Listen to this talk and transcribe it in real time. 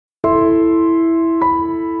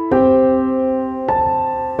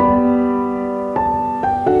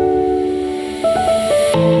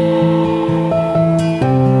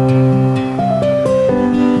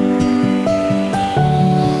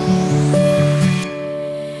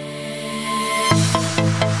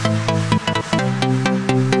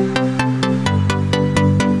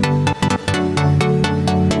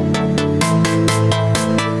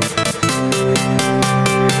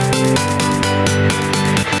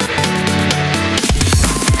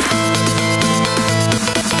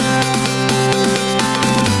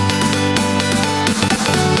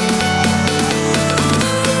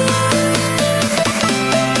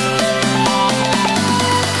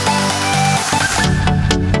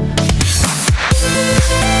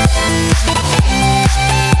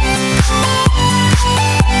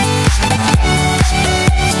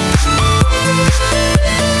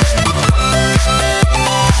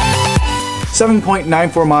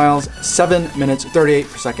7.94 miles, 7 minutes 38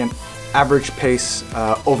 per second average pace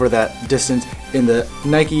over that distance in the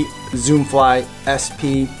Nike Zoom Fly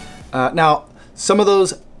SP. Now, some of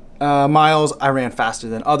those miles I ran faster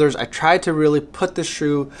than others. I tried to really put the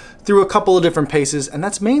shoe through a couple of different paces, and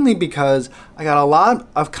that's mainly because I got a lot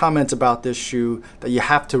of comments about this shoe that you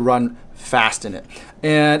have to run fast in it.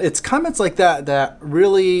 And it's comments like that that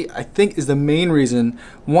really, I think, is the main reason,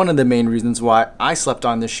 one of the main reasons why I slept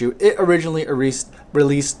on this shoe. It originally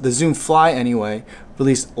released, the Zoom Fly anyway,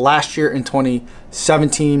 released last year in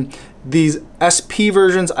 2017. These SP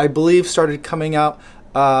versions, I believe, started coming out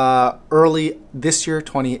early this year,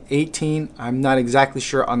 2018. I'm not exactly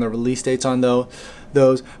sure on the release dates on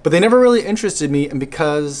those, but they never really interested me, and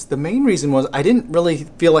because the main reason was I didn't really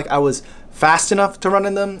feel like I was fast enough to run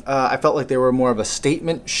in them. I felt like they were more of a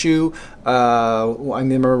statement shoe. I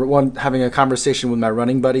remember having a conversation with my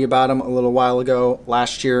running buddy about them a little while ago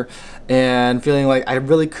last year, and feeling like I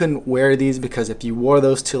really couldn't wear these because if you wore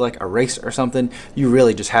those to like a race or something, you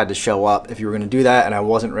really just had to show up if you were going to do that, and I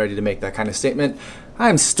wasn't ready to make that kind of statement.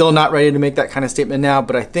 I'm still not ready to make that kind of statement now,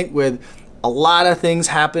 but I think with a lot of things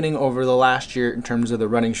happening over the last year in terms of the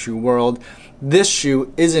running shoe world, this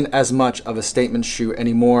shoe isn't as much of a statement shoe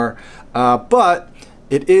anymore, but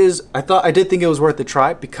it is. I did think it was worth a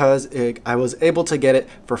try because I was able to get it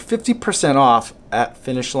for 50% off at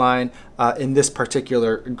Finish Line in this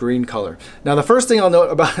particular green color. Now, the first thing I'll note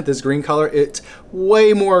about this green color, it's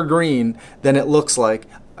way more green than it looks like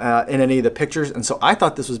in any of the pictures, and so I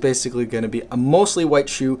thought this was basically going to be a mostly white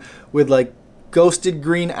shoe with like ghosted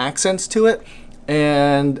green accents to it,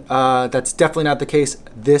 and that's definitely not the case.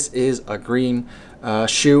 This is a green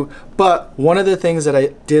shoe, but one of the things that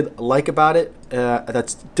I did like about it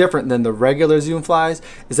that's different than the regular Zoom Flies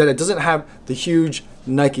is that it doesn't have the huge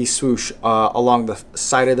Nike swoosh along the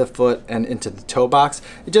side of the foot and into the toe box.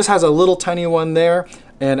 It just has a little tiny one there,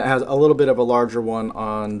 and it has a little bit of a larger one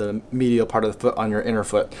on the medial part of the foot on your inner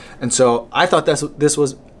foot. And so I thought this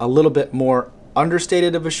was a little bit more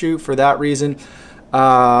understated of a shoe for that reason,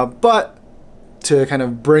 but to kind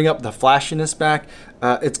of bring up the flashiness back,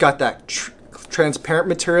 it's got that transparent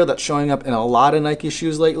material that's showing up in a lot of Nike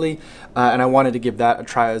shoes lately, and I wanted to give that a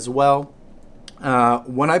try as well.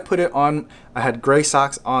 When I put it on, I had gray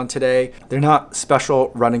socks on today. They're not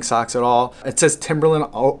special running socks at all. It says Timberland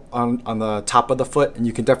on the top of the foot, and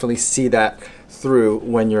you can definitely see that through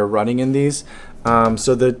when you're running in these.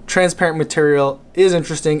 So the transparent material is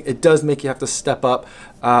interesting. It does make you have to step up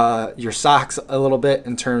your socks a little bit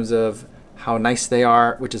in terms of how nice they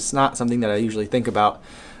are, which is not something that I usually think about.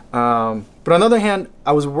 But on the other hand,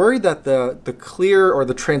 I was worried that the clear or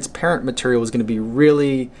the transparent material was going to be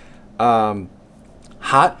really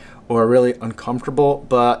hot or really uncomfortable,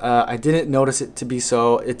 but I didn't notice it to be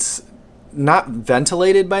so. It's not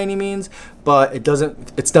ventilated by any means, but it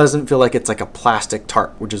doesn't feel like it's like a plastic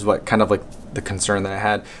tarp, which is what kind of like the concern that I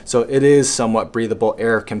had. So it is somewhat breathable.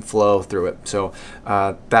 Air can flow through it, so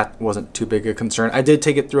that wasn't too big a concern. I did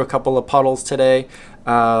take it through a couple of puddles today,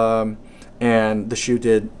 and the shoe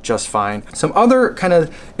did just fine. Some other kind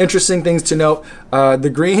of interesting things to note: the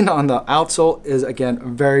green on the outsole is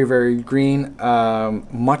again very, very green,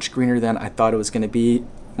 much greener than I thought it was going to be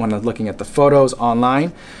when I was looking at the photos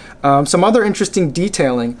online. Some other interesting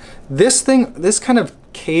detailing. This kind of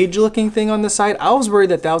cage-looking thing on the side, I was worried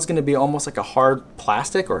that was going to be almost like a hard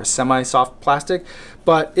plastic or a semi-soft plastic,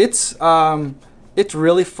 but it's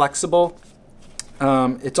really flexible.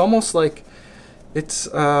 It's almost like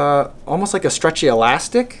a stretchy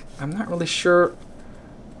elastic. I'm not really sure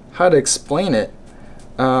how to explain it,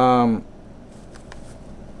 because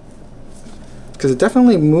it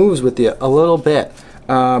definitely moves with you a little bit.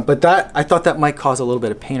 But I thought that might cause a little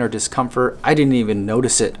bit of pain or discomfort. I didn't even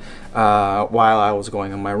notice it while I was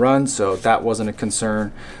going on my run, so that wasn't a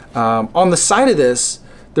concern. On the side of this,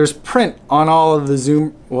 there's print on all of the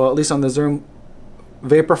Zoom, well, at least on the Zoom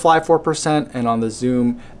Vaporfly 4% and on the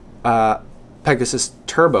Zoom Pegasus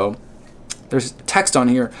Turbo. There's text on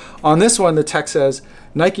here. On this one, the text says,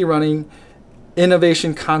 Nike Running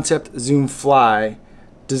Innovation Concept Zoom Fly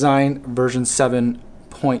Design version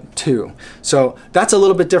 7.2. So that's a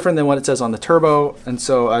little bit different than what it says on the Turbo, and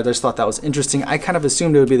so I just thought that was interesting. I kind of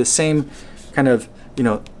assumed it would be the same kind of,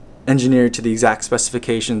 engineered to the exact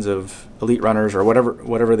specifications of elite runners or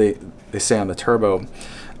whatever they say on the Turbo.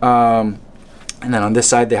 And then on this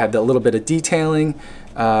side they have a little bit of detailing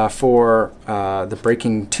for the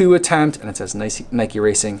Breaking 2 attempt, and it says Nike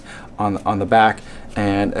Racing on the back,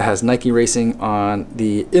 and it has Nike Racing on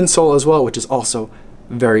the insole as well, which is also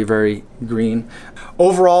very, very green.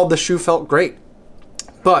 Overall, the shoe felt great,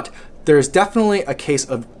 but there's definitely a case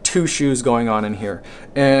of two shoes going on in here.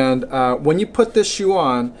 And when you put this shoe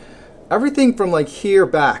on, everything from like here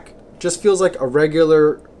back just feels like a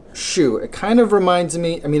regular shoe. It kind of reminds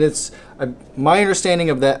me, I mean, it's my understanding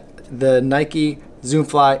of that, the Nike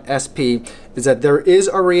Zoomfly SP is that there is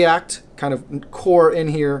a React kind of core in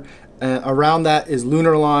here. Around that is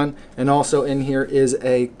Lunarlon, and also in here is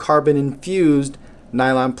a carbon infused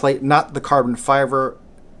nylon plate, not the carbon fiber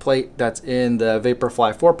plate that's in the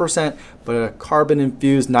Vaporfly 4%, but a carbon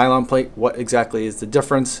infused nylon plate. What exactly is the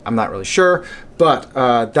difference? I'm not really sure, but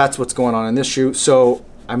that's what's going on in this shoe. So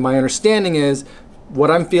my understanding is what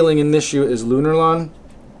I'm feeling in this shoe is Lunarlon,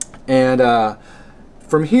 and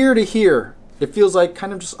from here to here, it feels like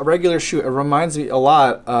kind of just a regular shoe. It reminds me a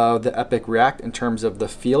lot of the Epic React in terms of the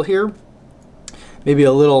feel here. Maybe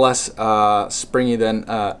a little less springy than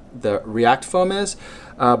the React foam is,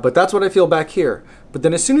 but that's what I feel back here. But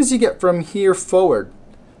then as soon as you get from here forward,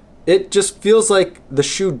 it just feels like the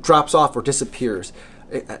shoe drops off or disappears.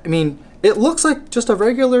 I mean, it looks like just a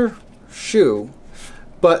regular shoe,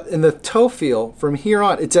 but in the toe feel from here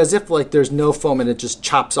on, it's as if like there's no foam and it just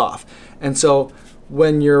chops off. And so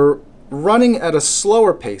when you're running at a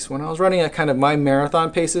slower pace, when I was running at kind of my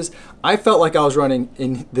marathon paces, I felt like I was running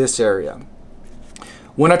in this area.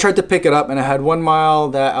 When I tried to pick it up, and I had 1 mile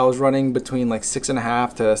that I was running between like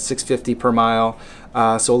 6.5 to 650 per mile,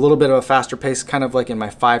 so a little bit of a faster pace, kind of like in my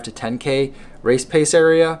 5 to 10K race pace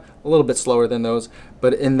area, a little bit slower than those,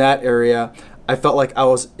 but in that area, I felt like I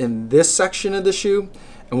was in this section of the shoe,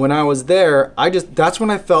 and when I was there, that's when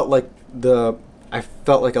I felt like I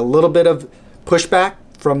felt like a little bit of pushback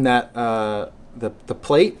from that the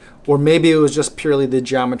plate, or maybe it was just purely the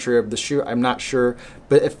geometry of the shoe. I'm not sure,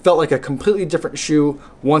 but it felt like a completely different shoe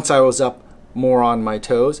once I was up more on my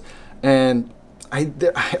toes. And I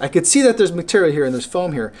could see that there's material here and there's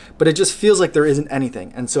foam here, but it just feels like there isn't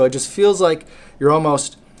anything. And so it just feels like you're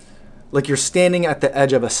almost like you're standing at the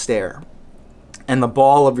edge of a stair, and the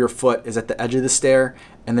ball of your foot is at the edge of the stair,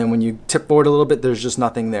 and then when you tip forward a little bit, there's just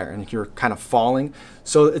nothing there, and you're kind of falling.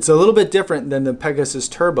 So it's a little bit different than the Pegasus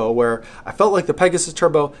Turbo, where I felt like the Pegasus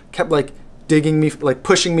Turbo kept like digging me, like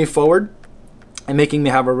pushing me forward and making me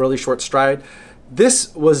have a really short stride.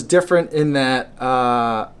 This was different in that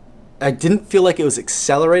I didn't feel like it was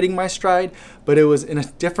accelerating my stride, but it was in a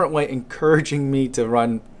different way encouraging me to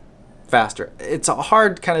run faster. It's a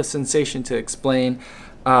hard kind of sensation to explain,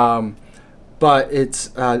 but it's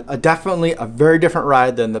definitely a very different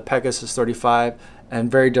ride than the Pegasus 35 and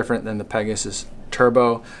very different than the Pegasus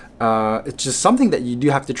Turbo. It's just something that you do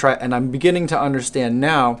have to try, and I'm beginning to understand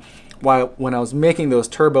now why when I was making those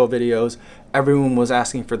Turbo videos, everyone was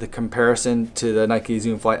asking for the comparison to the Nike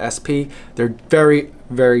Zoomfly SP. They're very,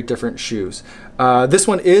 very different shoes. This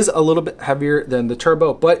one is a little bit heavier than the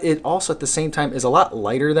Turbo, but it also at the same time is a lot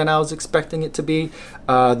lighter than I was expecting it to be.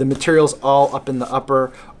 The materials all up in the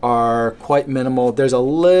upper are quite minimal. There's a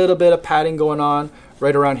little bit of padding going on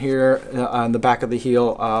right around here on the back of the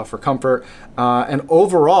heel for comfort. And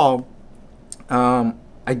overall,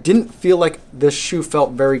 I didn't feel like this shoe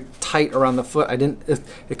felt very tight around the foot.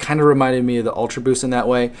 It kind of reminded me of the Ultra Boost in that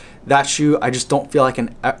way. That shoe, I just don't feel like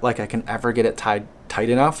I can ever get it tight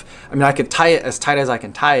enough. I mean, I can tie it as tight as I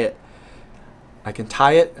can tie it. I can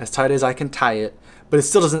tie it as tight as I can tie it, but it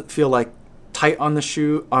still doesn't feel like tight on the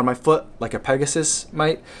shoe, on my foot, like a Pegasus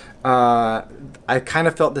might. I kind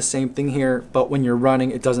of felt the same thing here, but when you're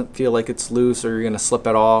running, it doesn't feel like it's loose or you're gonna slip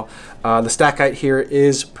at all. The stack height here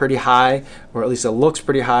is pretty high, or at least it looks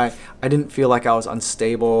pretty high. I didn't feel like I was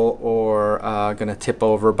unstable or gonna tip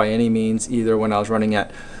over by any means, either when I was running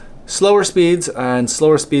at slower speeds, and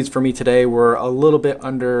slower speeds for me today were a little bit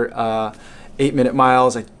under 8-minute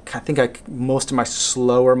miles. I think most of my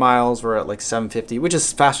slower miles were at like 750, which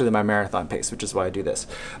is faster than my marathon pace, which is why I do this.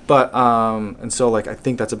 But and so like I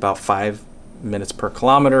think that's about 5 minutes per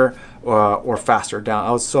kilometer or faster down.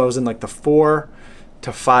 I was in like the 4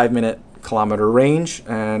 to 5 minute kilometer range,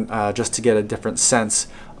 and just to get a different sense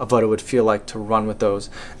of what it would feel like to run with those.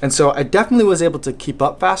 And so I definitely was able to keep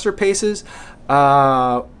up faster paces,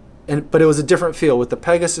 but it was a different feel. With the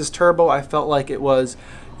Pegasus Turbo, I felt like it was,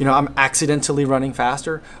 you know, I'm accidentally running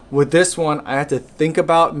faster. With this one, I had to think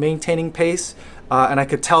about maintaining pace, and I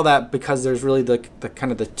could tell that because there's really the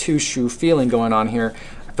kind of the two shoe feeling going on here.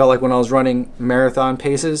 I felt like when I was running marathon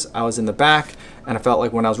paces, I was in the back, and I felt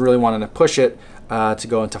like when I was really wanting to push it to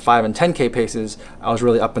go into 5 and 10K paces, I was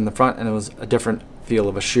really up in the front, and it was a different feel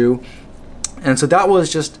of a shoe. And so that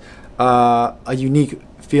was just a unique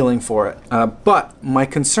feeling for it. But my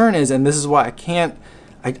concern is, and this is why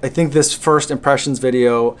I think this first impressions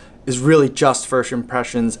video is really just first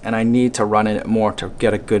impressions, and I need to run in it more to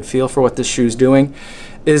get a good feel for what this shoe's doing,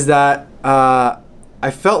 is that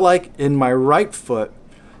I felt like in my right foot,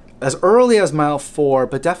 as early as mile 4,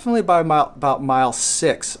 but definitely by about mile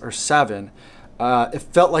 6 or 7, it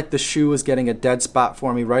felt like the shoe was getting a dead spot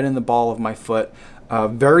for me right in the ball of my foot.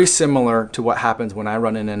 Very similar to what happens when I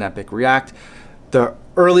run in an Epic React. The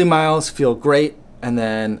early miles feel great, and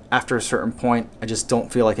then after a certain point, I just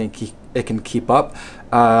don't feel like it can keep up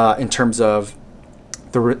in terms of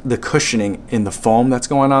the cushioning in the foam that's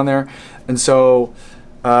going on there. And so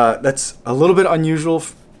that's a little bit unusual.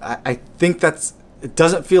 I think it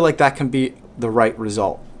doesn't feel like that can be the right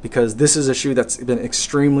result, because this is a shoe that's been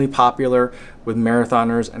extremely popular with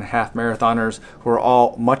marathoners and half marathoners who are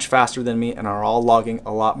all much faster than me and are all logging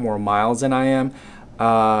a lot more miles than I am.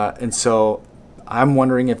 And so I'm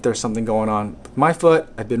wondering if there's something going on with my foot.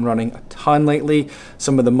 I've been running a ton lately,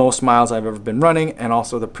 some of the most miles I've ever been running, and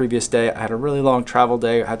also the previous day I had a really long travel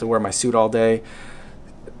day. I had to wear my suit all day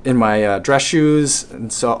in my dress shoes,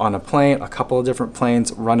 and so on a plane, a couple of different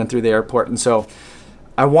planes running through the airport. And so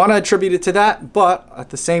I want to attribute it to that, but at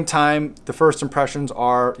the same time, the first impressions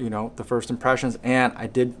are, the first impressions, and I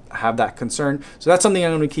did have that concern. So that's something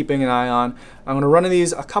I'm going to be keeping an eye on. I'm going to run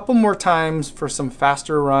these a couple more times for some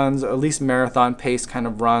faster runs, at least marathon pace kind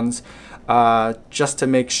of runs, just to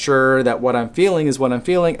make sure that what I'm feeling is what I'm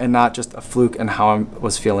feeling and not just a fluke and how I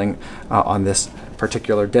was feeling on this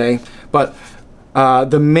particular day. But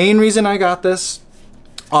the main reason I got this,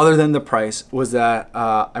 other than the price, was that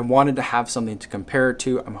I wanted to have something to compare it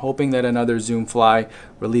to. I'm hoping that another Zoom Fly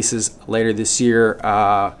releases later this year,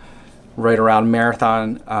 right around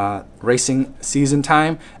marathon racing season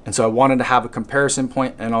time. And so I wanted to have a comparison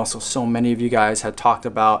point, and also so many of you guys had talked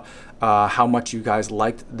about how much you guys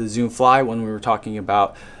liked the Zoom Fly when we were talking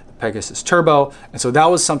about Pegasus Turbo. And so that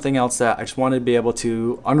was something else that I just wanted to be able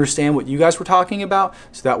to understand what you guys were talking about,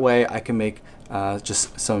 so that way I can make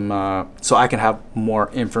just some, so I can have more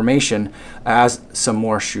information as some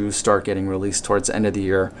more shoes start getting released towards the end of the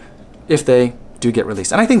year, if they do get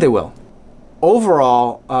released, and I think they will.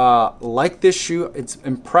 Overall, like this shoe, it's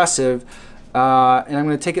impressive, and I'm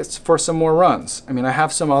going to take it for some more runs. I mean, I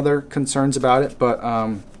have some other concerns about it, but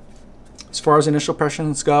as far as initial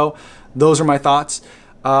impressions go, those are my thoughts.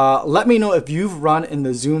 Let me know if you've run in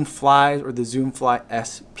the Zoom Flies or the Zoom Fly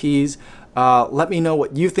SPs. Let me know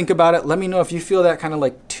what you think about it. Let me know if you feel that kind of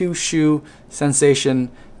like two shoe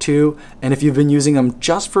sensation too, and if you've been using them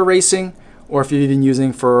just for racing, or if you've been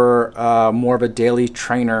using for more of a daily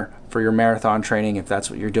trainer for your marathon training, if that's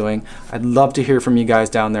what you're doing. I'd love to hear from you guys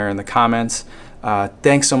down there in the comments.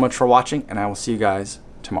 Thanks so much for watching, and I will see you guys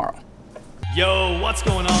tomorrow. Yo, what's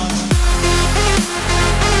going on?